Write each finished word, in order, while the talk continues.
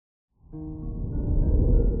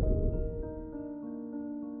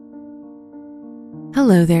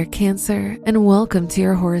Hello there, Cancer, and welcome to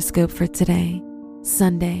your horoscope for today,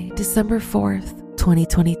 Sunday, December 4th,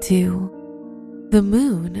 2022. The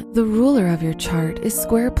moon, the ruler of your chart, is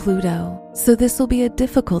square Pluto, so this will be a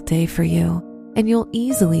difficult day for you, and you'll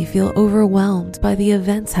easily feel overwhelmed by the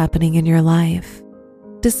events happening in your life.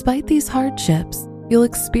 Despite these hardships, you'll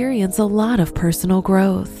experience a lot of personal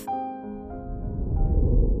growth.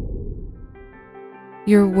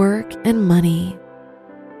 Your work and money.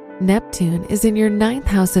 Neptune is in your 9th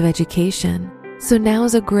house of education, so now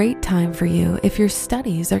is a great time for you if your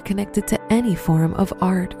studies are connected to any form of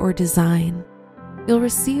art or design. You'll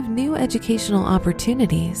receive new educational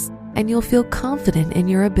opportunities and you'll feel confident in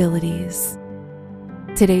your abilities.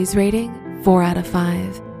 Today's rating, 4 out of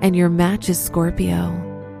 5, and your match is Scorpio.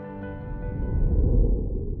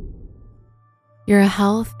 Your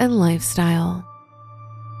health and lifestyle.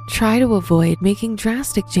 Try to avoid making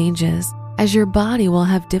drastic changes as your body will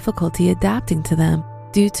have difficulty adapting to them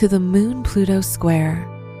due to the Moon-Pluto square.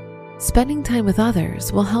 Spending time with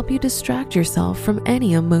others will help you distract yourself from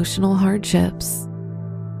any emotional hardships.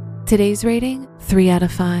 Today's rating, 3 out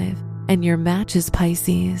of 5, and your match is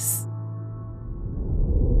Pisces.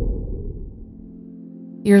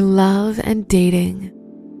 Your love and dating.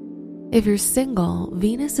 If you're single,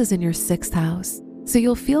 Venus is in your 6th house, so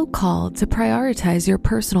you'll feel called to prioritize your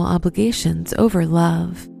personal obligations over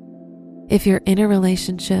love. If you're in a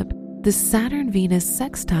relationship, the Saturn-Venus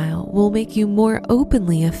sextile will make you more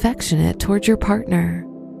openly affectionate towards your partner.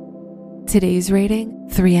 Today's rating,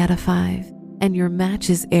 3 out of 5, and your match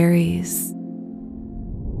is Aries.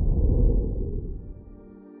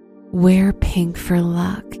 Wear pink for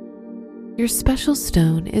luck. Your special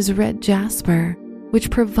stone is red jasper, which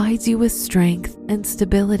provides you with strength and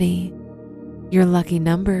stability. Your lucky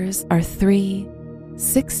numbers are 3,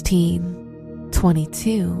 16,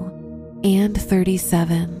 22, and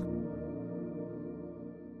 37.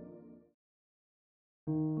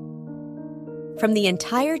 From the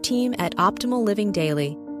entire team at Optimal Living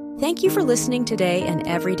Daily, thank you for listening today and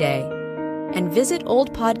every day. And visit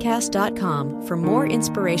oldpodcast.com for more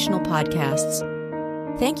inspirational podcasts.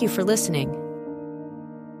 Thank you for listening.